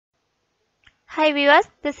Hi viewers,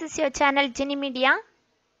 this is your channel Ginny Media.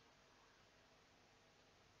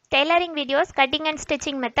 Tailoring videos, cutting and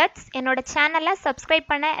stitching methods. என்னோட சேனலை subscribe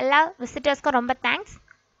பண்ண எல்லா விசிட்டர்ஸ்க்கும் ரொம்ப தேங்க்ஸ்.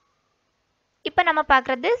 இப்போ நம்ம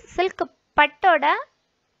பார்க்குறது பட்டோட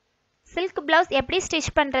சில்க் பிளவுஸ் எப்படி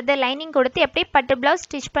ஸ்டிச் பண்ணுறது, லைனிங் கொடுத்து எப்படி பட்டு பிளவுஸ்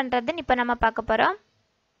ஸ்டிச் பண்ணுறதுன்னு இப்போ நம்ம பார்க்க போகிறோம்.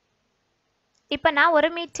 இப்போ நான்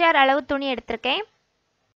 1 மீட்டர் அளவு துணி எடுத்திருக்கேன்.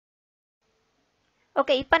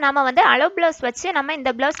 ஓகே, இப்போ நம்ம அளவு பிளவுஸ் வச்சு நம்ம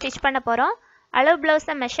இந்த பிளவுஸ் ஸ்டிச் பண்ண போகிறோம். அளவு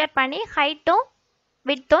பிளவுஸை மெஷர் பண்ணி ஹைட்டும்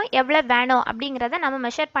விட்த்தும் எவ்வளோ வேணும் அப்படிங்கிறத நம்ம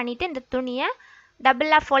மெஷர் பண்ணிவிட்டு இந்த துணியை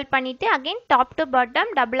டபுளாக ஃபோல்ட் பண்ணிவிட்டு அகெயின் டாப் டு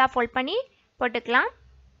பாட்டம் டபுளாக ஃபோல்ட் பண்ணி போட்டுக்கலாம்.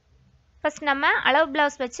 ஃபஸ்ட் நம்ம அளவு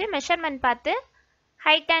பிளவுஸ் வச்சு மெஷர்மெண்ட் பார்த்து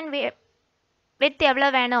ஹைட் அண்ட் விட்த் எவ்வளோ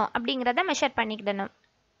வேணும் அப்படிங்கிறத மெஷர் பண்ணிக்கிடணும்.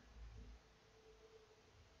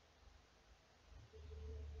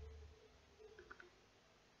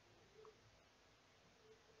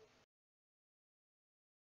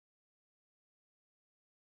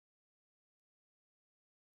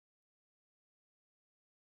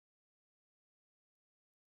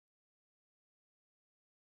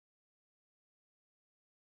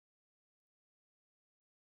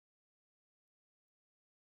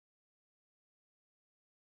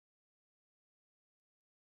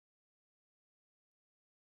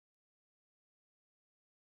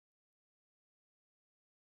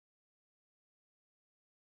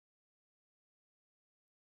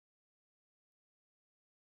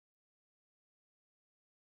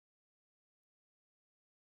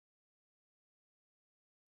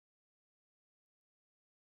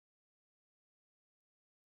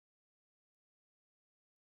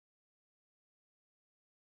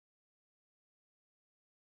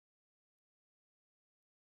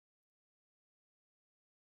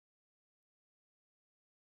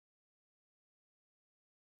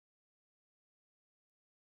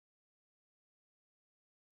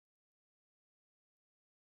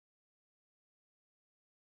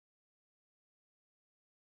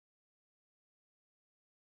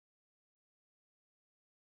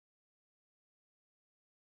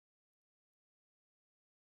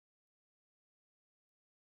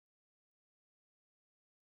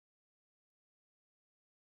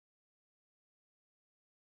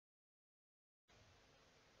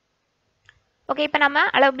 ஓகே, இப்போ நம்ம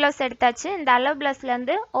அளவு பிளவுஸ் எடுத்தாச்சு. இந்த அளவு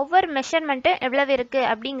பிளவுஸ்லேருந்து ஒவ்வொரு மெஷர்மெண்ட்டு எவ்வளவு இருக்குது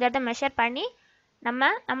அப்படிங்கிறத மெஷர் பண்ணி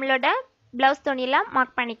நம்மளோட ப்ளவுஸ் துணியில்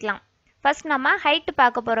மார்க் பண்ணிக்கலாம். ஃபர்ஸ்ட் நம்ம ஹைட்டு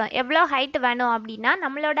பார்க்க போகிறோம். எவ்வளோ ஹைட்டு வேணும் அப்படின்னா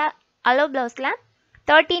நம்மளோட அளவு பிளவுஸில்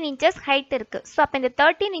 13 இன்ச்சஸ் ஹைட் இருக்குது. ஸோ அப்போ இந்த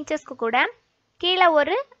 13 இன்ச்சஸ்க்கு கூட கீழே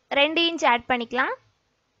ஒரு 2 இன்ச் ஆட் பண்ணிக்கலாம்.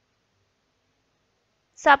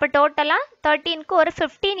 ஸோ அப்போ டோட்டலாக 13க்கு ஒரு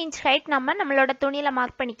 15 இன்ச் ஹைட் நம்மளோட துணியில்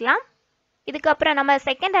மார்க் பண்ணிக்கலாம். இதுக்கப்புறம் நம்ம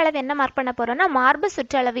செகண்ட் அளவு என்ன மார்க் பண்ண போகிறோம்னா மார்பு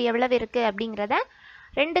சுற்றளவு எவ்வளவு இருக்குது அப்படிங்கிறத,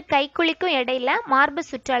 2 கைக்குழிக்கும் இடையில மார்பு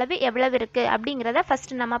சுற்றளவு எவ்வளவு இருக்குது அப்படிங்கிறத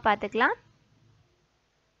ஃபஸ்ட்டு நம்ம பார்த்துக்கலாம்.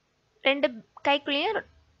 2 கைக்குழியும்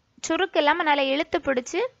சுருக்கு இல்லாமல் நல்லா இழுத்து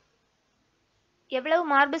பிடிச்சி எவ்வளவு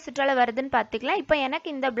மார்பு சுற்றளவு வருதுன்னு பார்த்துக்கலாம். இப்போ எனக்கு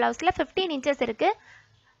இந்த ப்ளவுஸில் 15 இன்ச்சஸ் இருக்குது.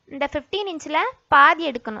 இந்த 15 இன்ச்சில் பாதி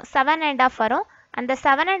எடுக்கணும், 7.5 வரும். அந்த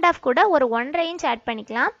 7.5 கூட ஒரு 1.5 இன்ச் ஆட்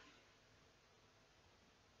பண்ணிக்கலாம்.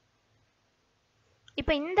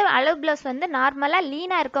 இப்போ இந்த அளவு பிளவுஸ் நார்மலாக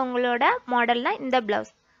லீனாக இருக்கவங்களோட மாடல்னால் இந்த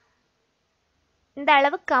பிளவுஸ் இந்த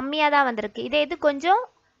அளவு கம்மியாக தான் வந்திருக்கு. இது கொஞ்சம்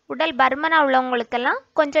உடல் பருமனாக உள்ளவங்களுக்கெல்லாம்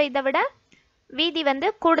கொஞ்சம் இதை விட வீதி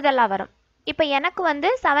கூடுதலாக வரும். இப்போ எனக்கு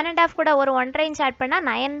 7.5 கூட ஒரு 1.5 இன்ச் ஆட் பண்ணால்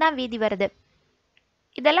 9 தான் வீதி வருது.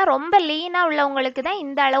 இதெல்லாம் ரொம்ப லீனாக உள்ளவங்களுக்கு தான்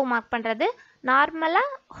இந்த அளவு மார்க் பண்ணுறது.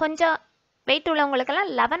 நார்மலாக கொஞ்சம் வெயிட்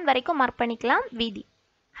உள்ளவங்களுக்கெல்லாம் 11 வரைக்கும் மார்க் பண்ணிக்கலாம் வீதி.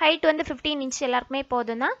 ஹைட் 15 இன்ச் எல்லாருக்குமே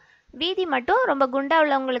போதும் தான். வீதி மட்டும் ரொம்ப குண்டாக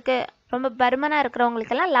உள்ளவங்களுக்கு, ரொம்ப பருமனாக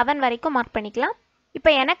இருக்கிறவங்களுக்கெல்லாம் 11 வரைக்கும் மார்க் பண்ணிக்கலாம். இப்போ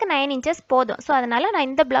எனக்கு 9 இன்ச்சஸ் போதும். ஸோ அதனால் நான்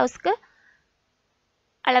இந்த ப்ளவுஸ்க்கு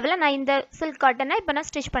அளவில் நான் இந்த சில்க் காட்டனை இப்போ நான்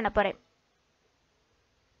ஸ்டிச் பண்ண போகிறேன்.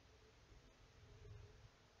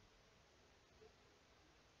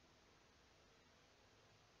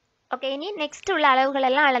 ஓகே, இனி நெக்ஸ்ட் உள்ள அளவுகள்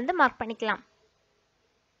எல்லாம் அளந்து மார்க் பண்ணிக்கலாம்.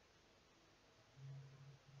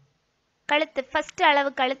 கழுத்து ஃபஸ்ட்டு அளவு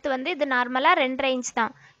கழுத்து இது நார்மலாக 2.5 இன்ச்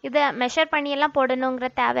தான். இதை மெஷர் பண்ணியெல்லாம் போடணுங்கிற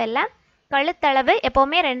தேவையில்லை. கழுத்தளவு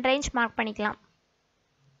எப்போவுமே 2.5 இன்ச் மார்க் பண்ணிக்கலாம்.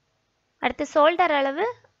 அடுத்து ஷோல்டர் அளவு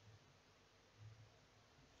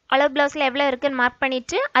ப்ளவுஸில் எவ்வளோ இருக்குதுன்னு மார்க்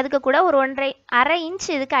பண்ணிவிட்டு அதுக்கு கூட ஒரு 1.5 இன்ச்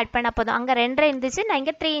இதுக்கு ஆட் பண்ணால் போதும். அங்கே 2.5 இருந்துச்சு, நான்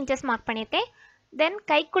இங்கே 3 இன்ச்சஸ் மார்க் பண்ணியிருக்கேன். தென்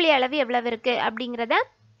கைக்குழி அளவு எவ்வளவு இருக்குது அப்படிங்கிறத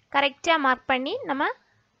கரெக்டாக மார்க் பண்ணி நம்ம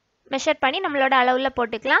மெஷர் பண்ணி நம்மளோட அளவில்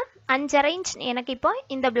போட்டுக்கலாம். 5.5 இன்ச் எனக்கு இப்போ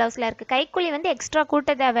இந்த ப்ளவுஸில் இருக்குது. கைக்குழி எக்ஸ்ட்ரா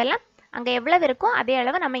கூட்ட தேவையில்லை. அங்கே எவ்வளவு இருக்கோ அதே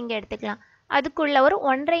அளவு நம்ம இங்கே எடுத்துக்கலாம். அதுக்குள்ள ஒரு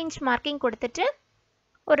 1.5 இன்ச் மார்க்கிங் கொடுத்துட்டு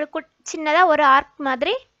ஒரு சின்னதாக ஒரு ஆர்க்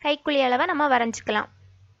மாதிரி கைக்குழி அளவை நம்ம வரைஞ்சிக்கலாம்.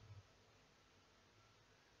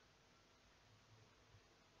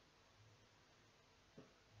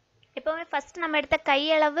 எப்போவுமே ஃபர்ஸ்ட் நம்ம எடுத்த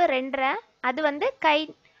கையளவு 2.5, அது வந்து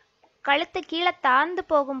கழுத்து கீழே தாழ்ந்து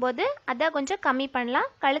போகும்போது அதை கொஞ்சம் கம்மி பண்ணலாம்.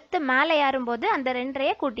 கழுத்து மேலே ஏறும்போது அந்த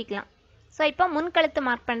 2.5 கூட்டிக்கலாம். ஸோ இப்போ முன்கழுத்து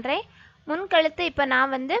மார்க் பண்ணுறேன். முன்கழுத்து இப்போ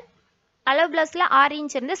நான் வந்து அளவு ப்ளவுஸில் 6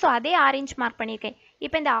 இன்ச் இருந்து, ஸோ அதே 6 இன்ச் மார்க் பண்ணியிருக்கேன்.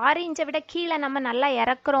 இப்போ இந்த 6 இன்ச்சை விட கீழே நம்ம நல்லா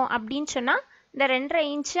இறக்குறோம் அப்படின்னு சொன்னால் இந்த 2.5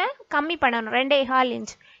 இன்ச்சை கம்மி பண்ணணும், 2.25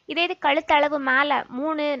 இன்ச். இதே இது கழுத்து அளவு மேலே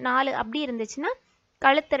 3, 4 அப்படி இருந்துச்சுன்னா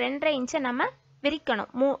கழுத்து 2.5 இன்ச்சை நம்ம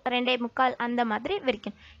விரிக்கணும். 2.25 அந்த மாதிரி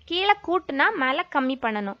விரிக்கணும். கீழே கூட்டுனா மேலே கம்மி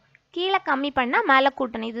பண்ணணும், கீழே கம்மி பண்ணால் மேலே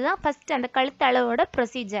கூட்டணும். இதுதான் ஃபஸ்ட்டு அந்த கழுத்து அளவோட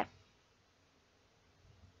ப்ரொசீஜர்.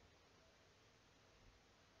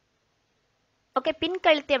 ஓகே, பின்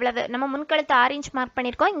கழுத்து எவ்வளவு? நம்ம முன்கழுத்து 6 இன்ச் மார்க்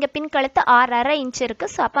பண்ணியிருக்கோம். இங்கே பின் கழுத்து 6.5 இன்ச்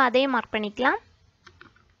இருக்குது. ஸோ அப்போ அதையும் மார்க் பண்ணிக்கலாம்.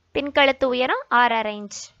 பின் கழுத்து உயரம் 6.5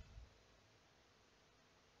 இன்ச்.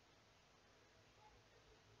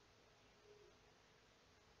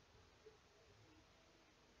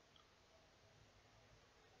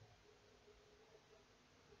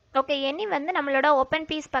 ஓகே, இனி வந்து நம்மளோட ஓப்பன்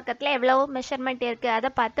பீஸ் பக்கத்தில் எவ்வளோ மெஷர்மெண்ட் இருக்குது அதை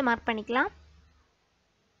பார்த்து மார்க் பண்ணிக்கலாம்.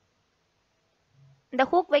 இந்த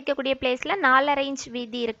ஹூக் வைக்கக்கூடிய பிளேஸில் 4.5 இன்ச்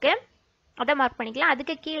வீதி இருக்குது, அதை மார்க் பண்ணிக்கலாம்.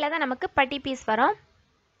 அதுக்கு கீழே தான் நமக்கு பட்டி பீஸ் வரும்.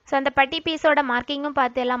 ஸோ அந்த பட்டி பீஸோட மார்க்கிங்கும்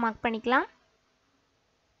பார்த்து எல்லாம் மார்க் பண்ணிக்கலாம்.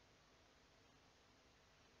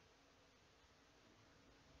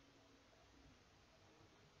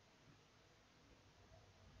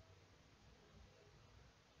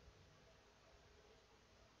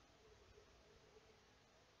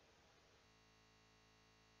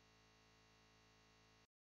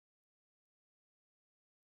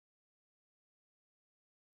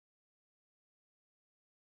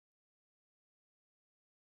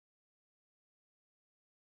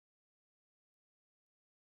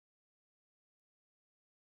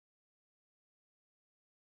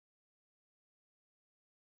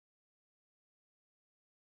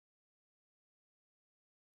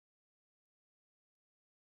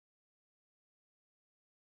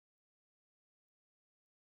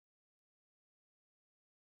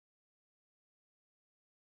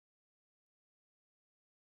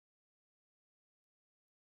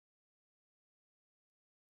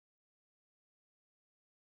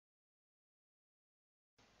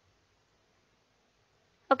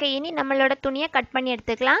 ஓகே, இனி நம்மளோட துணியை கட் பண்ணி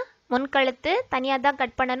எடுத்துக்கலாம். முன்கழுத்து தனியாக தான்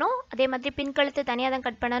கட் பண்ணணும், அதே மாதிரி பின் கழுத்து தனியாக தான்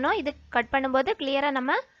கட் பண்ணணும். இது கட் பண்ணும்போது கிளியராக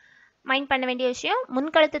நம்ம மைண்ட் பண்ண வேண்டிய விஷயம்,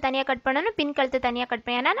 முன்கழுத்து தனியாக கட் பண்ணணும், பின் கழுத்து தனியாக கட்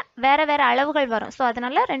பண்ணணும். ஏன்னா வேறு வேறு அளவுகள் வரும். ஸோ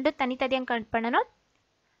அதனால் ரெண்டும் தனித்தனியாக கட் பண்ணணும்.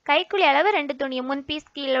 கைக்குழி அளவு 2 துணியும், முன் பீஸ்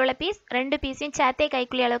கீழே உள்ள பீஸ் 2 பீஸையும் சேர்த்தே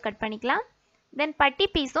கைக்குழி அளவு கட் பண்ணிக்கலாம். தென் பட்டி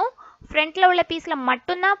பீஸும் ஃப்ரண்ட்டில் உள்ள பீஸில்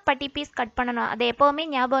மட்டும்தான் பட்டி பீஸ் கட் பண்ணணும். அதை எப்போவுமே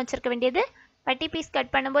ஞாபகம் வச்சுருக்க வேண்டியது. பட்டி பீஸ்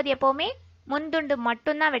கட் பண்ணும்போது எப்போவுமே முன்துண்டு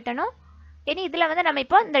மட்டும்தான் வெட்டணும். இனி இதில் வந்து நம்ம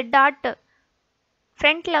இப்போ இந்த டாட்டு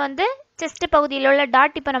ஃப்ரண்ட்டில் வந்து செஸ்ட் பகுதியில் உள்ள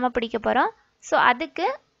டாட் இப்போ நம்ம பிடிக்க போகிறோம். ஸோ அதுக்கு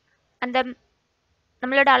அந்த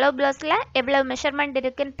நம்மளோட அளவு ப்ளவுஸில் எவ்வளோ மெஷர்மெண்ட்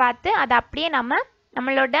இருக்குதுன்னு பார்த்து அதை அப்படியே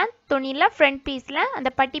நம்மளோட துணியில் ஃப்ரண்ட் பீஸில்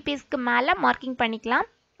அந்த பட்டி பீஸ்க்கு மேலே மார்க்கிங் பண்ணிக்கலாம்.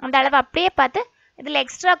 அந்த அளவு அப்படியே பார்த்து இதில்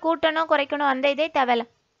எக்ஸ்ட்ரா கூட்டணும் குறைக்கணும் அந்த இதே தேவையில்லை.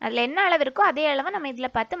 அதில் என்ன அளவு இருக்கோ அதே அளவை நம்ம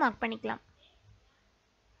இதில் பார்த்து மார்க் பண்ணிக்கலாம்.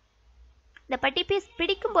 இந்த பட்டி பீஸ்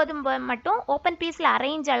பிடிக்கும் போது மட்டும் ஓப்பன் பீஸில் 1/2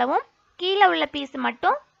 இன்ச் அளவும் கீழே உள்ள பீஸ்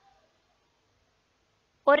மட்டும்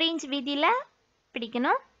 1 இன்ச் வீதியில்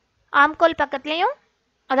பிடிக்கணும். ஆம்கோல் பக்கத்துலேயும்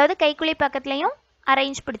அதாவது கைக்குழி பக்கத்துலேயும் 1/2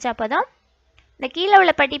 இன்ச் பிடிச்சா போதும். இந்த கீழே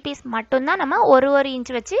உள்ள பட்டி பீஸ் மட்டும்தான் நம்ம 1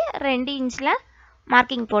 இன்ச் வச்சு 2 இன்ச்சில்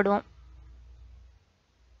மார்க்கிங் போடுவோம்.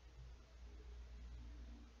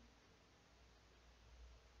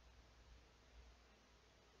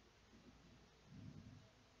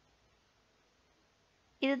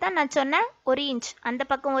 இதுதான் நான் சொன்னேன் 1 இன்ச், அந்த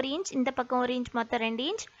பக்கம் 1 இன்ச், இந்த பக்கம் 1 இன்ச், மொத்தம் 2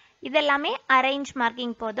 இன்ச். இதெல்லாமே 1/2 இன்ச்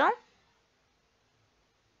மார்க்கிங் போதும்.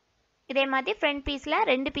 இதே மாதிரி ஃப்ரண்ட் பீஸில்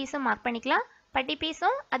 2 பீஸும் மார்க் பண்ணிக்கலாம். பட்டி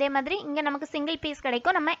பீஸும் அதே மாதிரி இங்கே நமக்கு சிங்கிள் பீஸ்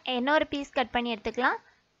கிடைக்கும், நம்ம இன்னொரு பீஸ் கட் பண்ணி எடுத்துக்கலாம்.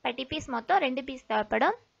 பட்டி பீஸ் மொத்தம் 2 பீஸ்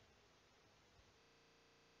தேவைப்படும்.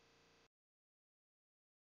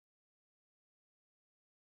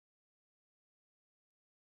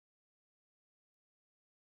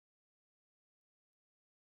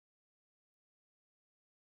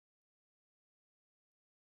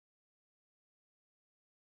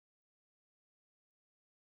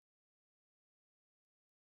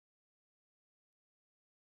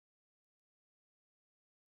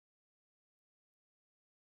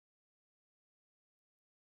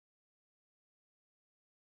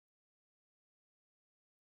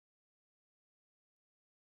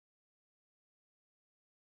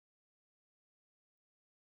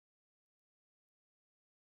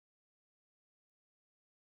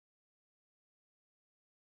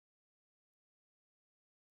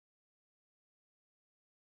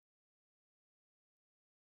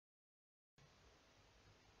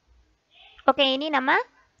 ஓகே, இனி நம்ம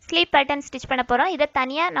ஸ்லீவ் பேட்டர்ன் ஸ்டிச் பண்ண போகிறோம். இதை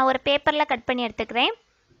தனியாக நான் ஒரு பேப்பரில் கட் பண்ணி எடுத்துக்கிறேன்.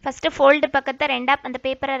 ஃபஸ்ட்டு ஃபோல்டு பக்கத்தை ரெண்டாக, அந்த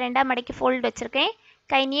பேப்பரை ரெண்டாக மடக்கி ஃபோல்டு வச்சுருக்கேன்.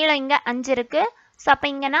 கை நீளம் இங்கே 5 இருக்குது. ஸோ அப்போ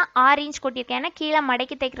இங்கே நான் 6 இன்ச் கூட்டியிருக்கேன். ஏன்னா கீழே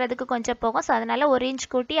மடக்கி தைக்கிறதுக்கு கொஞ்சம் போகும். ஸோ அதனால் 1 இன்ச்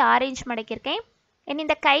கூட்டி 6 இன்ச் மடக்கியிருக்கேன். இனி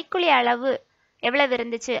இந்த கைக்குழி அளவு எவ்வளவு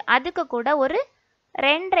இருந்துச்சு, அதுக்கு கூட ஒரு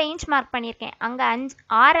 2.5 இன்ச் மார்க் பண்ணியிருக்கேன். அங்கே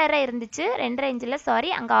 6.5 இருந்துச்சு, 2.5 இன்ச்சில்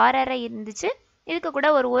சாரி, அங்கே 6.5 இருந்துச்சு. இதுக்கு கூட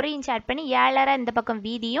ஒரு 1 இன்ச் ஆட் பண்ணி 7.5 இந்த பக்கம்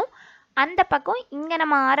வீதியும், அந்த பக்கம் இங்கே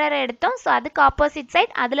நம்ம 6.5 எடுத்தோம். ஸோ அதுக்கு ஆப்போசிட்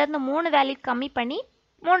சைட் அதுலேருந்து 3 வேல்யூ கம்மி பண்ணி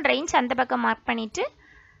 3.5 இன்ச் அந்த பக்கம் மார்க் பண்ணிவிட்டு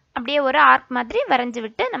அப்படியே ஒரு ஆர்க் மாதிரி வரைஞ்சி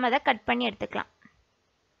விட்டு நம்ம அதை கட் பண்ணி எடுத்துக்கலாம்.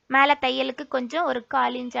 மேலே தையலுக்கு கொஞ்சம் ஒரு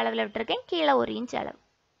 1/4 இன்ச் அளவில் விட்டுருக்கேன், கீழே 1 இன்ச் அளவு.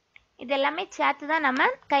 இது எல்லாமே சேர்த்து தான் நம்ம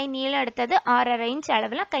கை நீளம் எடுத்தது. 6.5 இன்ச்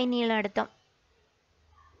அளவில் கை நீளம் எடுத்தோம்.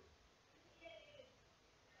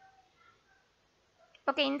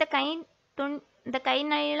 ஓகே, இந்த கை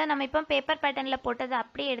நீளம் நம்ம இப்போ பேப்பர் பேட்டர்னில் போட்டது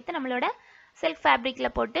அப்படியே எடுத்து நம்மளோட சில்க்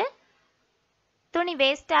ஃபேப்ரிக்கில் போட்டு துணி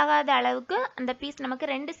வேஸ்ட் ஆகாத அளவுக்கு அந்த பீஸ் நமக்கு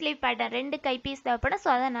 2 ஸ்லீவ் பேட்டர்ன் 2 கை பீஸ் தேவைப்படும். ஸோ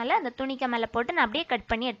அதனால் அந்த துணிக்கு மேலே போட்டு நான் அப்படியே கட்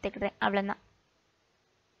பண்ணி எடுத்துக்கிறேன். அவ்வளோதான்.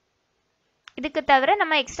 இதுக்கு தவிர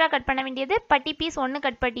நம்ம எக்ஸ்ட்ரா கட் பண்ண வேண்டியது பட்டி பீஸ் 1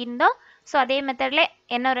 கட் பண்ணியிருந்தோம். ஸோ அதே மெத்தடில்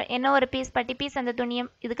என்ன ஒரு பீஸ் பட்டி பீஸ் அந்த துணியை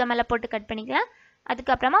இதுக்கு மேலே போட்டு கட் பண்ணிக்கலாம்.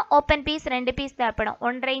 அதுக்கப்புறமா ஓப்பன் பீஸ் 2 பீஸ் தேவைப்படும்.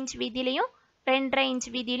 1.5 இன்ச் வீதியிலையும் 2.5 இன்ச்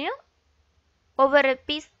வீதியிலையும் ஒவ்வொரு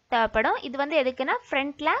பீஸ் தேவைப்படும். இது வந்து எதுக்குன்னா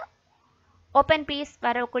ஃப்ரண்ட்டில் ஓப்பன் பீஸ்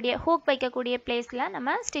வரக்கூடிய ஹூக் வைக்கக்கூடிய பிளேஸில்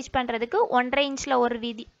நம்ம ஸ்டிச் பண்ணுறதுக்கு 1.5 இன்ச்சில் ஒரு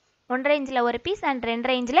வீதி, 1.5 இன்ச்சில் ஒரு பீஸ் அண்ட்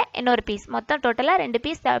 2.5 இன்ச்சில் இன்னொரு பீஸ், மொத்தம் டோட்டலாக 2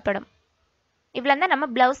 பீஸ் தேவைப்படும். இவ்வளோ தான் நம்ம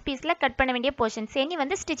ப்ளவுஸ் பீஸில் கட் பண்ண வேண்டிய போர்ஷன்ஸ். இனி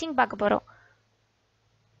வந்து ஸ்டிச்சிங் பார்க்க போகிறோம்.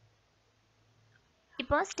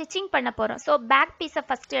 இப்போ ஸ்டிச்சிங் பண்ண போகிறோம். ஸோ பேக் பீஸை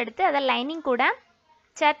ஃபஸ்ட்டு எடுத்து அதை லைனிங் கூட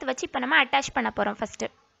சேர்த்து வச்சு இப்போ நம்ம அட்டாச் பண்ண போகிறோம். ஃபஸ்ட்டு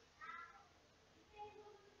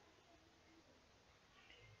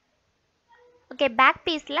ஓகே, பேக்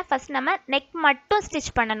பீஸில் ஃபஸ்ட் நம்ம நெக் மட்டும்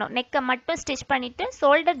ஸ்டிச் பண்ணணும். நெக்கை மட்டும் ஸ்டிச் பண்ணிவிட்டு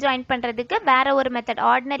ஷோல்டர் ஜாயின் பண்ணுறதுக்கு வேறு ஒரு மெத்தட்,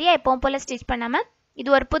 ஆர்டினரியாக எப்பவும் போல் ஸ்டிச் பண்ணாமல் இது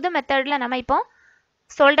ஒரு புது மெத்தடில் நம்ம இப்போ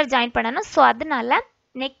ஷோல்டர் ஜாயின் பண்ணணும். ஸோ அதனால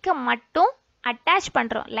நெக்கை மட்டும் அட்டாச்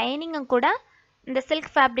பண்ணுறோம். லைனிங்கும் கூட இந்த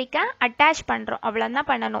சில்க் ஃபேப்ரிக்கை அட்டாச் பண்ணுறோம்.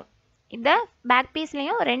 அவ்வளோதான் பண்ணணும். இந்த பேக்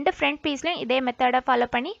பீஸ்லேயும் 2 ஃப்ரண்ட் பீஸ்லேயும் இதே மெத்தடை ஃபாலோ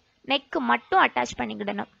பண்ணி நெக்கு மட்டும் அட்டாச்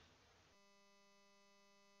பண்ணிக்கிடணும்.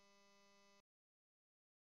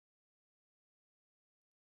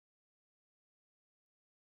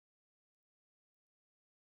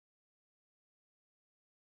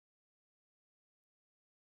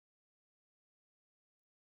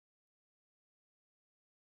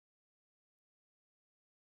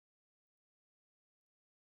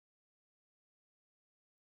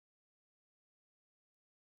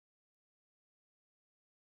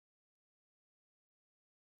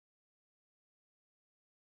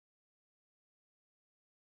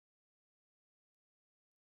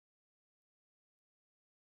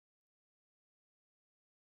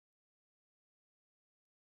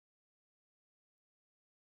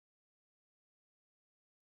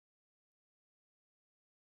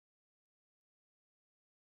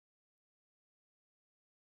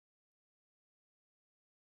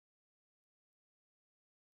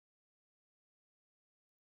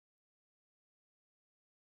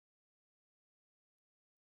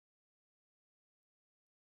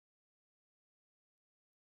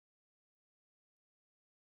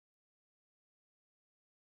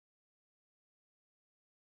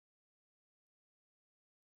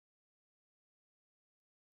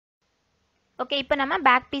 ஓகே, இப்போ நம்ம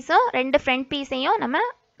பேக் பீஸும் 2 ஃப்ரண்ட் பீஸையும் நம்ம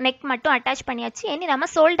நெக் மட்டும் அட்டாச் பண்ணியாச்சு. இனி நம்ம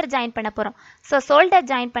ஷோல்டர் ஜாயின் பண்ண போகிறோம். ஸோ ஷோல்டர்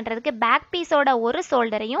ஜாயின் பண்ணுறதுக்கு பேக் பீஸோட ஒரு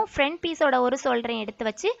ஷோல்டரையும் ஃப்ரண்ட் பீஸோட ஒரு ஷோல்டரையும் எடுத்து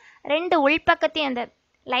வச்சு 2 உள்பக்கத்தையும் அந்த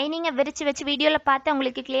லைனிங்கை விரித்து வச்சு வீடியோவில் பார்த்து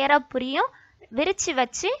உங்களுக்கு கிளியராக புரியும். விரித்து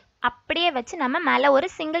வச்சு அப்படியே வச்சு நம்ம மேலே ஒரு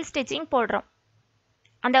சிங்கிள் ஸ்டிச்சிங் போடுறோம்.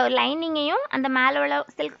 அந்த லைனிங்கையும் அந்த மேலே உள்ள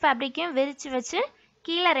சில்க் ஃபேப்ரிக்கையும் விரித்து வச்சு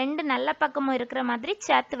கீழே 2 நல்ல பக்கமும் இருக்கிற மாதிரி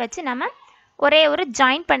சேர்த்து வச்சு நம்ம ஒரே ஒரு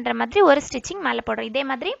ஜாயின் பண்ணுற மாதிரி ஒரு ஸ்டிச்சிங் மேலே போடுறோம். இதே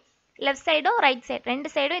மாதிரி லெஃப்ட் சைடும் ரைட் சைடு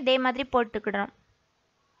 2 சைடும் இதே மாதிரி போட்டுக்கிடுறோம்.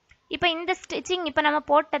 இப்போ இந்த ஸ்டிச்சிங் இப்போ நம்ம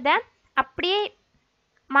போட்டதை அப்படியே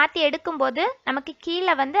மாற்றி எடுக்கும்போது நமக்கு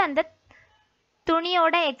கீழே வந்து அந்த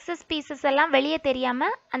துணியோட எக்ஸஸ் பீசஸ் எல்லாம் வெளியே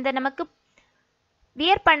தெரியாமல் அந்த நமக்கு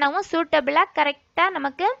வியர் பண்ணவும் சூட்டபிளாக கரெக்டாக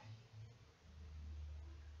நமக்கு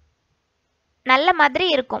நல்ல மாதிரி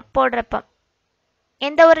இருக்கும். போடுறப்ப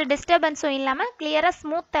எந்த ஒரு டிஸ்டர்பன்ஸும் இல்லாமல் கிளியராக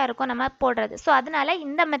ஸ்மூத்தாக இருக்கும் நம்ம போடுறது. ஸோ அதனால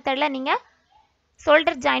இந்த மெத்தடில் நீங்கள்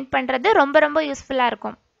ஷோல்டர் ஜாயின் பண்ணுறது ரொம்ப ரொம்ப யூஸ்ஃபுல்லாக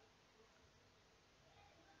இருக்கும்.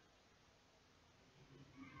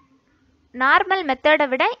 நார்மல் மெத்தடை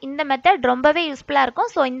விட இந்த மெத்தட் ரொம்பவே யூஸ்ஃபுல்லாக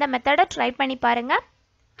இருக்கும். ஸோ இந்த மெத்தடை ட்ரை பண்ணி பாருங்கள்,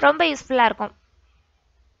 ரொம்ப யூஸ்ஃபுல்லாக இருக்கும்.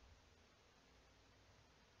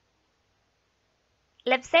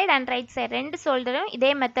 Left side and right side ரெண்டு ஷோல்டரும்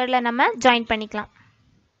இதே மெத்தடில் நம்ம ஜாயின் பண்ணிக்கலாம்.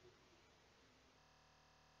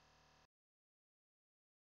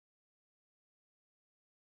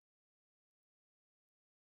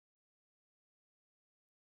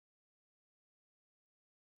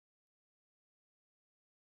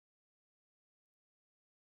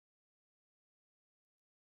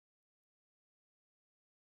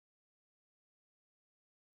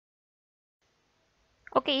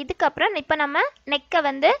 ஓகே, இதுக்கப்புறம் இப்போ நம்ம நெக்கை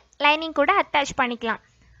வந்து லைனிங் கூட அட்டாச் பண்ணிக்கலாம்.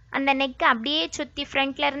 அந்த நெக்கை அப்படியே சுற்றி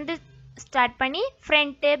ஃப்ரண்ட்லேருந்து ஸ்டார்ட் பண்ணி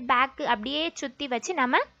ஃப்ரண்ட்டு பேக்கு அப்படியே சுற்றி வச்சு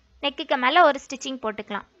நம்ம நெக்குக்கு மேலே ஒரு ஸ்டிச்சிங்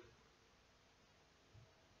போட்டுக்கலாம்.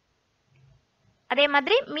 அதே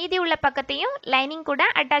மாதிரி மீதி உள்ள பக்கத்தையும் லைனிங் கூட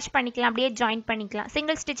அட்டாச் பண்ணிக்கலாம், அப்படியே ஜாயின் பண்ணிக்கலாம்.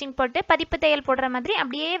 சிங்கிள் ஸ்டிச்சிங் போட்டு பதிப்பு தையல் போடுற மாதிரி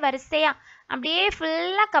அப்படியே வரிசையாக அப்படியே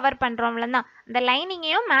ஃபுல்லாக கவர் பண்ணுறோம். அவ்வளோதான். அந்த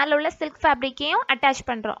லைனிங்கையும் மேலே உள்ள சில்க் ஃபேப்ரிக்கையும் அட்டாச்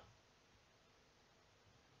பண்ணுறோம்.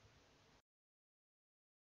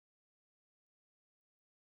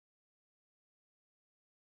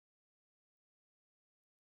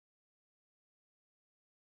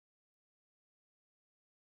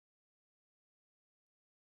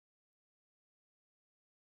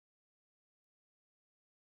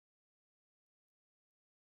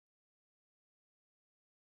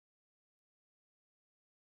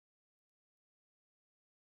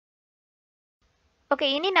 ஓகே,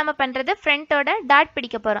 இனி நம்ம பண்ணுறது ஃப்ரண்ட்டோட டாட்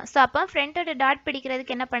பிடிக்க போகிறோம். ஸோ அப்போ ஃப்ரண்ட்டோட டாட்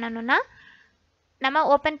பிடிக்கிறதுக்கு என்ன பண்ணணும்னா, நம்ம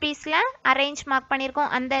ஓப்பன் பீஸில் அரேஞ்ச் மார்க்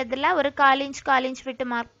பண்ணியிருக்கோம். அந்த இதில் ஒரு 1/4 இன்ச் விட்டு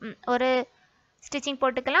ஒரு ஸ்டிச்சிங்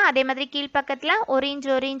போட்டுக்கலாம். அதே மாதிரி கீழ்ப்பக்கத்தில் 1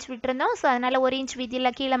 இன்ச் விட்டுருந்தோம். ஸோ அதனால் 1 இன்ச்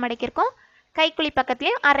வீதியில் கீழே மடக்கியிருக்கோம். கைக்குழி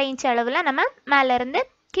பக்கத்துலேயும் 1/2 இன்ச் அளவில் நம்ம மேலேருந்து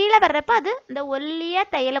கீழே வர்றப்போ அது இந்த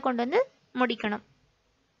ஒல்லியாக தையலை கொண்டு வந்து முடிக்கணும்.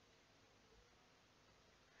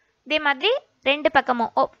 இதே மாதிரி ரெண்டு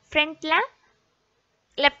பக்கமும் ஃப்ரண்ட்டில்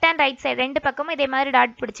லெஃப்ட் அண்ட் ரைட் சைடு ரெண்டு பக்கமும் இதே மாதிரி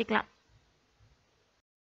டாட் பிடிச்சிக்கலாம்.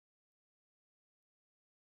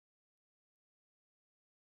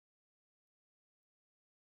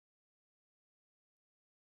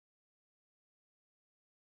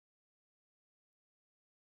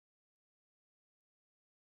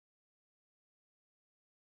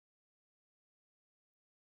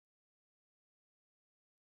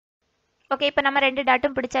 ஓகே, இப்போ நம்ம ரெண்டு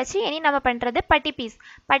டாட்டும் பிடிச்சாச்சு. இனி நம்ம பண்ணுறது பட்டி பீஸ்.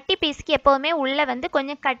 பட்டி பீஸ்க்கு எப்போவுமே உள்ளே வந்து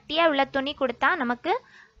கொஞ்சம் கட்டியாக உள்ள துணி கொடுத்தா நமக்கு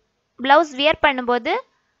ப்ளவுஸ் வியர் பண்ணும்போது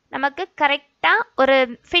நமக்கு கரெக்டாக ஒரு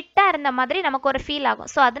ஃபிட்டாக இருந்த மாதிரி நமக்கு ஒரு ஃபீல் ஆகும்.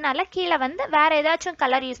 ஸோ அதனால கீழே வந்து வேறு ஏதாச்சும்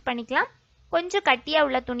கலர் யூஸ் பண்ணிக்கலாம். கொஞ்சம் கட்டியாக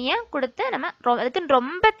உள்ள துணியை கொடுத்து நம்ம அதுக்குன்னு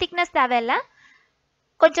ரொம்ப திக்னஸ் தேவையில்லை,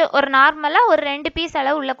 கொஞ்சம் ஒரு நார்மலாக ஒரு 2 பீஸ்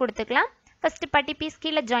அளவு உள்ளே கொடுத்துக்கலாம். ஃபஸ்ட்டு பட்டி பீஸ்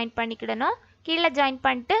கீழே ஜாயின் பண்ணிக்கிடணும். கீழே ஜாயின்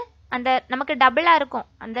பண்ணிட்டு அந்த நமக்கு டபுளாக இருக்கும்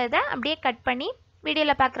அந்த இதை அப்படியே கட் பண்ணி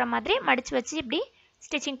வீடியோவில் பார்க்குற மாதிரி மடித்து வச்சு இப்படி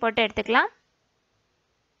ஸ்டிச்சிங் போட்டு எடுத்துக்கலாம்.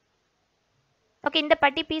 ஓகே, இந்த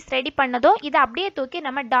பட்டி பீஸ் ரெடி பண்ணதும் இதை அப்படியே தூக்கி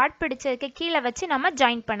நம்ம டாட் பிடிச்சதுக்கு கீழே வச்சு நம்ம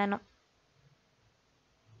ஜாயின் பண்ணணும்.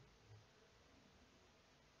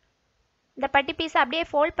 இந்த பட்டி பீஸை அப்படியே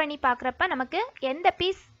ஃபோல்ட் பண்ணி பார்க்குறப்ப நமக்கு எந்த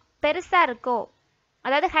பீஸ் பெருசாக இருக்கோ,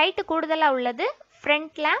 அதாவது ஹைட்டு கூடுதலாக உள்ளது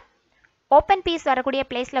ஃப்ரண்ட்டில் ஓப்பன் பீஸ் வரக்கூடிய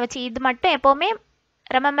பிளேஸில் வச்சு, இது மட்டும் எப்போவுமே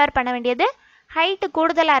ரிமெம்பர் பண்ண வேண்டியது, ஹைட்டு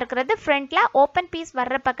கூடுதலாக இருக்கிறது ஃப்ரண்ட்டில் ஓப்பன் பீஸ்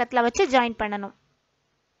வர்ற பக்கத்தில் வச்சு ஜாயின் பண்ணணும்.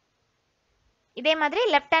 இதே மாதிரி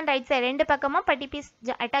லெஃப்ட் அண்ட் ரைட் சைடு ரெண்டு பக்கமும் பட்டி பீஸ்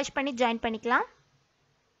அட்டாச் பண்ணி ஜாயின் பண்ணிக்கலாம்.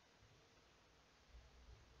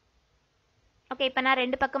 ஓகே, இப்போ நான்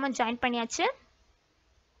ரெண்டு பக்கமும் ஜாயின் பண்ணியாச்சு.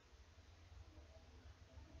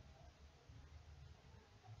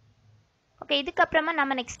 ஓகே, இதுக்கப்புறமா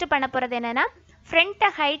நம்ம நெக்ஸ்ட் பண்ண போகிறது என்னென்னா,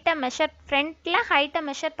 ஃப்ரண்ட்டில் ஹைட்டை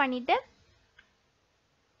மெஷர் பண்ணிவிட்டு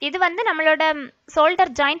இது வந்து நம்மளோட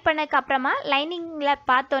ஷோல்டர் ஜாயின் பண்ணதுக்கு அப்புறமா லைனிங்கில்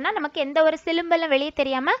பார்த்தோன்னா நமக்கு எந்த ஒரு சிலும்பலும் வெளியே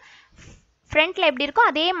தெரியாமல் ஃப்ரண்ட்டில் எப்படி இருக்கோ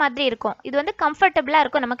அதே மாதிரி இருக்கும். இது வந்து கம்ஃபர்டபுளாக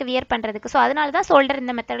இருக்கும் நமக்கு வியர் பண்ணுறதுக்கு. ஸோ அதனால தான் ஷோல்டர்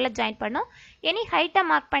இந்த மெத்தடில் ஜாயின் பண்ணோம். இனி ஹைட்டை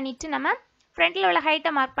மார்க் பண்ணிவிட்டு நம்ம ஃப்ரண்ட்டில் உள்ள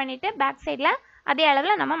ஹைட்டை மார்க் பண்ணிவிட்டு பேக் சைடில் அதே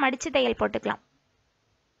அளவில் நம்ம மடித்து தையல் போட்டுக்கலாம்.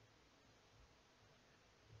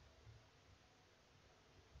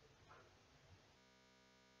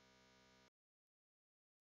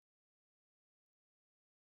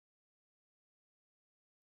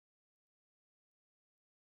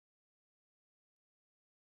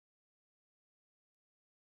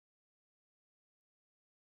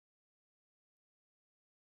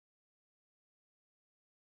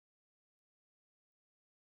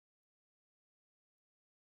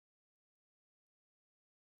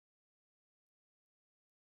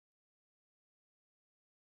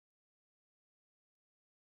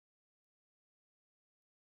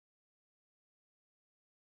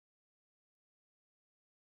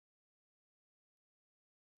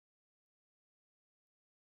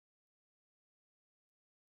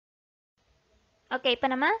 ஓகே, இப்போ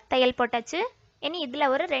நம்ம தையல் போட்டாச்சு. இனி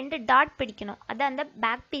இதில் ஒரு 2 டாட் பிடிக்கணும். அது அந்த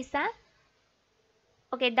பேக் பீஸை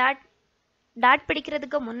ஓகே டாட்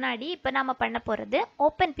பிடிக்கிறதுக்கு முன்னாடி இப்போ நாம் பண்ண போகிறது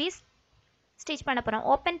ஓப்பன் பீஸ் ஸ்டிச் பண்ண போகிறோம்.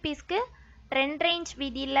 ஓப்பன் பீஸ்க்கு 2 இன்ச்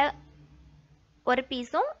வீதியில் ஒரு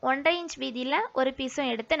பீஸும் 1.5 இன்ச் வீதியில் ஒரு பீஸும்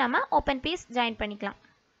எடுத்து நம்ம ஓப்பன் பீஸ் ஜாயின் பண்ணிக்கலாம்.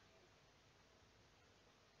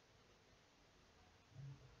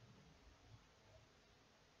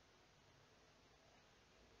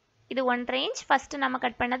 இது 1.5 இன்ச். ஃபஸ்ட்டு நம்ம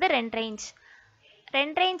கட் பண்ணது 2.5 இன்ச்.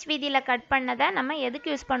 2.5 இன்ச் வீதியில் கட் பண்ணதை நம்ம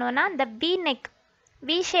எதுக்கு யூஸ் பண்ணுவோம்னா இந்த we neck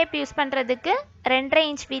we shape use பண்ணுறதுக்கு 2.5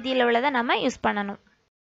 இன்ச் வீதியில் உள்ளதை நம்ம யூஸ் பண்ணணும்.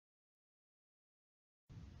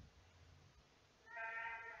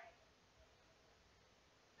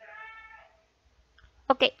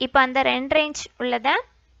 ஓகே, இப்போ அந்த 2.5 இன்ச் உள்ளதை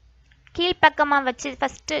கீழ்ப்பக்கமாக வச்சு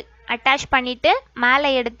ஃபஸ்ட்டு அட்டாச் பண்ணிவிட்டு மேலே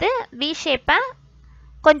எடுத்து வி ஷேப்பை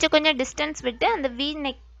கொஞ்சம் கொஞ்சம் டிஸ்டன்ஸ் விட்டு அந்த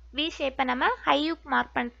வி ஷேப்பை நம்ம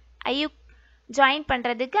ஐயூக் ஜாயின்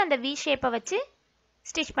பண்ணுறதுக்கு அந்த வி ஷேப்பை வச்சு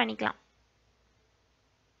ஸ்டிச் பண்ணிக்கலாம்.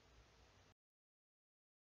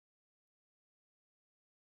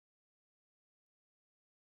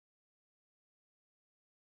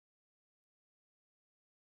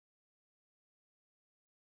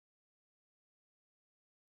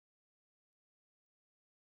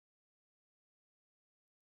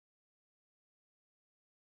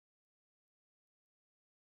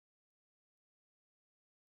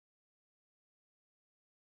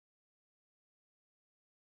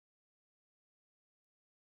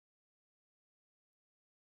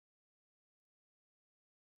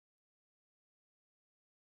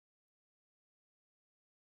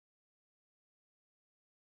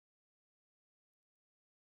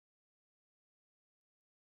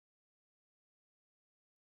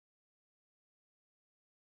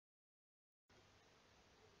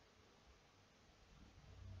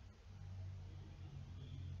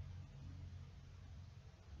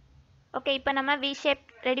 ஓகே, இப்போ நம்ம வி ஷேப்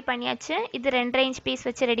ரெடி பண்ணியாச்சு. இது 2.5 இன்ச் பீஸ்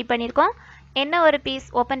வச்சு ரெடி பண்ணியிருக்கோம். என்ன ஒரு பீஸ்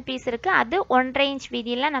ஓப்பன் பீஸ் இருக்குது, அது 1.5 இன்ச்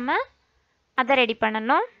வீதியில் நம்ம அதை ரெடி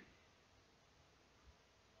பண்ணணும்.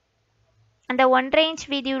 அந்த 1.5 இன்ச்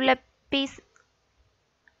வீதி உள்ள பீஸ்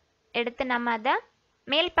எடுத்து நம்ம அதை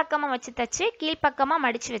மேல் பக்கமாக வச்சு தைச்சு கீழ்ப்பக்கமாக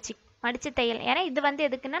மடித்து தையல். ஏன்னா இது வந்து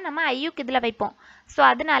எதுக்குன்னா நம்ம ஐயூக்கு இதில் வைப்போம். ஸோ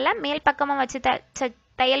அதனால மேல் பக்கமாக வச்சு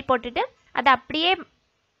தையல் போட்டுட்டு அதை அப்படியே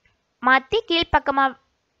மாற்றி கீழ்ப்பக்கமாக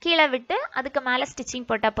கீழே விட்டு அதுக்கு மேலே ஸ்டிச்சிங்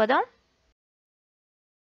போட்டால் போதும்.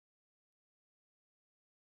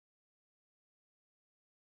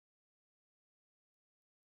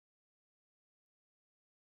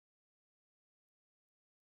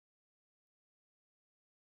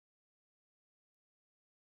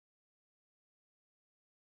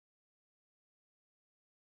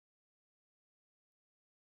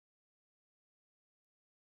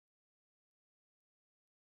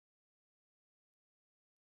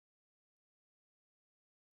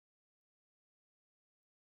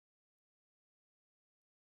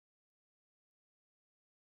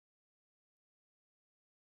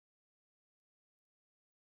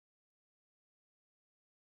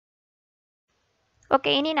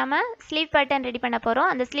 ஓகே, இனி நம்ம ஸ்லீவ் பேட்டர்ன் ரெடி பண்ண போகிறோம்.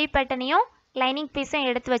 அந்த ஸ்லீவ் பேட்டர்னையும் லைனிங் பீஸும்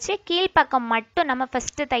எடுத்து வச்சு கீழ்ப்பக்கம் மட்டும் நம்ம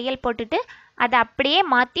ஃபஸ்ட்டு தையல் போட்டுட்டு அதை அப்படியே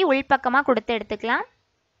மாற்றி உள்பக்கமாக கொடுத்து எடுத்துக்கலாம்.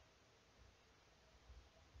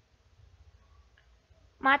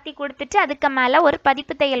 மாற்றி கொடுத்துட்டு அதுக்கு மேலே ஒரு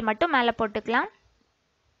பதிப்பு தையல் மட்டும் மேலே போட்டுக்கலாம்.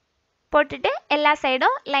 போட்டுட்டு எல்லா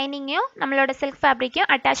சைடும் லைனிங்கையும் நம்மளோட சில்க்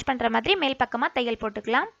ஃபேப்ரிக்கையும் அட்டாச் பண்ணுற மாதிரி மேல் பக்கமாக தையல்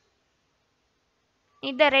போட்டுக்கலாம்.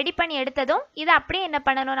 இதை ரெடி பண்ணி எடுத்ததும் இதை அப்படியே என்ன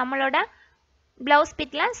பண்ணணும், நம்மளோட ப்ளவுஸ்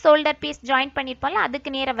பிட்டில் ஷோல்டர் பீஸ் ஜாயின் பண்ணியிருப்போம்ல அதுக்கு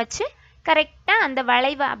நேராக வச்சு கரெக்டாக அந்த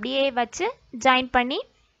வளைவை அப்படியே வச்சு ஜாயின் பண்ணி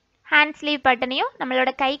ஹேண்ட் ஸ்லீவ் பட்டனையும்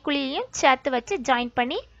நம்மளோட கைக்குழியையும் சேர்த்து வச்சு ஜாயின்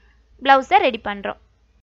பண்ணி ப்ளவுஸை ரெடி பண்ணுறோம்.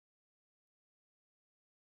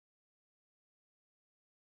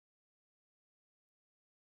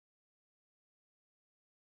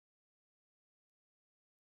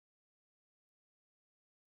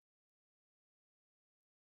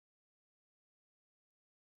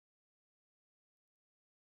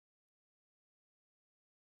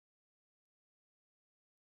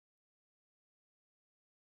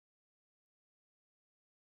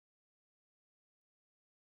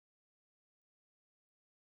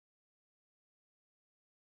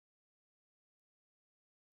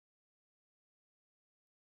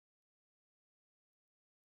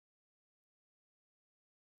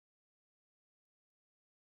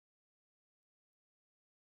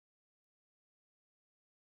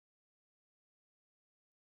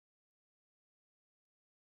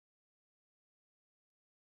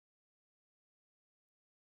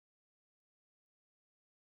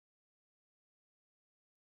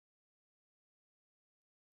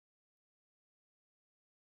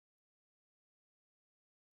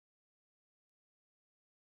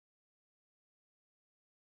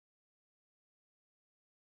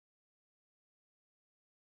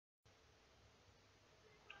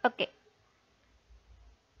 ஓகே,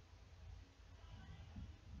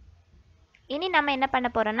 இனி நம்ம என்ன பண்ண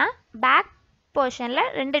போறோம்னா பேக் போர்ஷனில்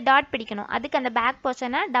 2 டாட் பிடிக்கணும். அதுக்கு அந்த பேக்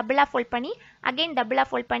போர்ஷனை டபுளாக ஃபோல்ட் பண்ணி அகெயின் டபுளாக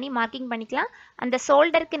ஃபோல்ட் பண்ணி மார்க்கிங் பண்ணிக்கலாம். அந்த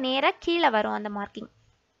ஷோல்டருக்கு நேராக கீழே வரும் அந்த மார்க்கிங்.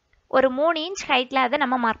 ஒரு 3 இன்ச் ஹைட்டில் அதை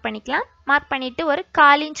நம்ம மார்க் பண்ணிக்கலாம். மார்க் பண்ணிவிட்டு ஒரு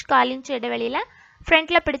 1/4 இன்ச் இடைவெளியில்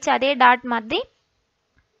ஃப்ரண்ட்டில் பிடிச்ச அதே டாட் மாதிரி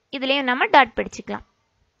இதுலேயும் நம்ம டாட் பிடிச்சிக்கலாம்.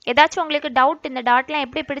 ஏதாச்சும் உங்களுக்கு டவுட் இந்த டாட்லாம்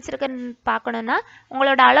எப்படி பிடிச்சிருக்குன்னு பார்க்கணுன்னா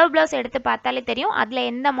உங்களோட அளவு ப்ளவுஸ் எடுத்து பார்த்தாலே தெரியும். அதில்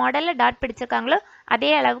எந்த மாடலில் டாட் பிடிச்சிருக்காங்களோ அதே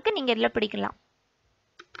அளவுக்கு நீங்கள் இதில் பிடிக்கலாம்.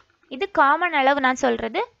 இது காமன் அளவு நான்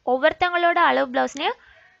சொல்கிறது. ஒவ்வொருத்தவங்களோட அளவு ப்ளவுஸ்லேயும்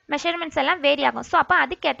மெஷர்மெண்ட்ஸ் எல்லாம் வேரி ஆகும். ஸோ அப்போ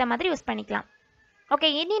அதுக்கேற்ற மாதிரி யூஸ் பண்ணிக்கலாம். ஓகே,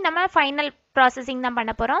 இனி நம்ம ஃபைனல் ப்ராசஸிங் தான்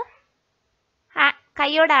பண்ண போகிறோம்.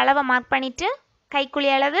 கையோட அளவை மார்க் பண்ணிவிட்டு கைக்குழி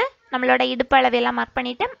அளவு நம்மளோட இடுப்பு அளவு எல்லாம் மார்க்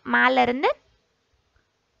பண்ணிவிட்டு மேலேருந்து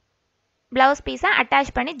ப்ளவுஸ் பீஸை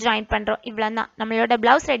அட்டாச் பண்ணி ஜாயின் பண்ணுறோம். இவ்வளோ தான் நம்மளோட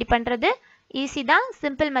ப்ளவுஸ் ரெடி பண்ணுறது. ஈஸி தான்,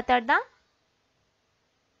 சிம்பிள் மெத்தட் தான்.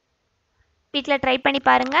 வீட்டில் ட்ரை பண்ணி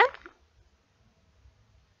பாருங்கள்.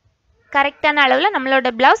 கரெக்டான அளவில் நம்மளோட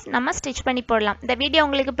ப்ளவுஸ் நம்ம ஸ்டிச் பண்ணி போடலாம். இந்த வீடியோ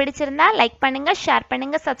உங்களுக்கு பிடிச்சிருந்தா லைக் பண்ணுங்கள், ஷேர்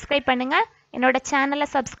பண்ணுங்கள், சப்ஸ்கிரைப் பண்ணுங்கள். என்னோட சேனலை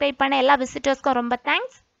சப்ஸ்கிரைப் பண்ண எல்லா விசிட்டர்ஸ்க்கும் ரொம்ப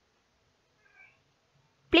thanks.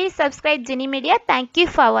 Please subscribe Jenny media. Thank you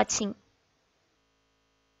for வாட்சிங்.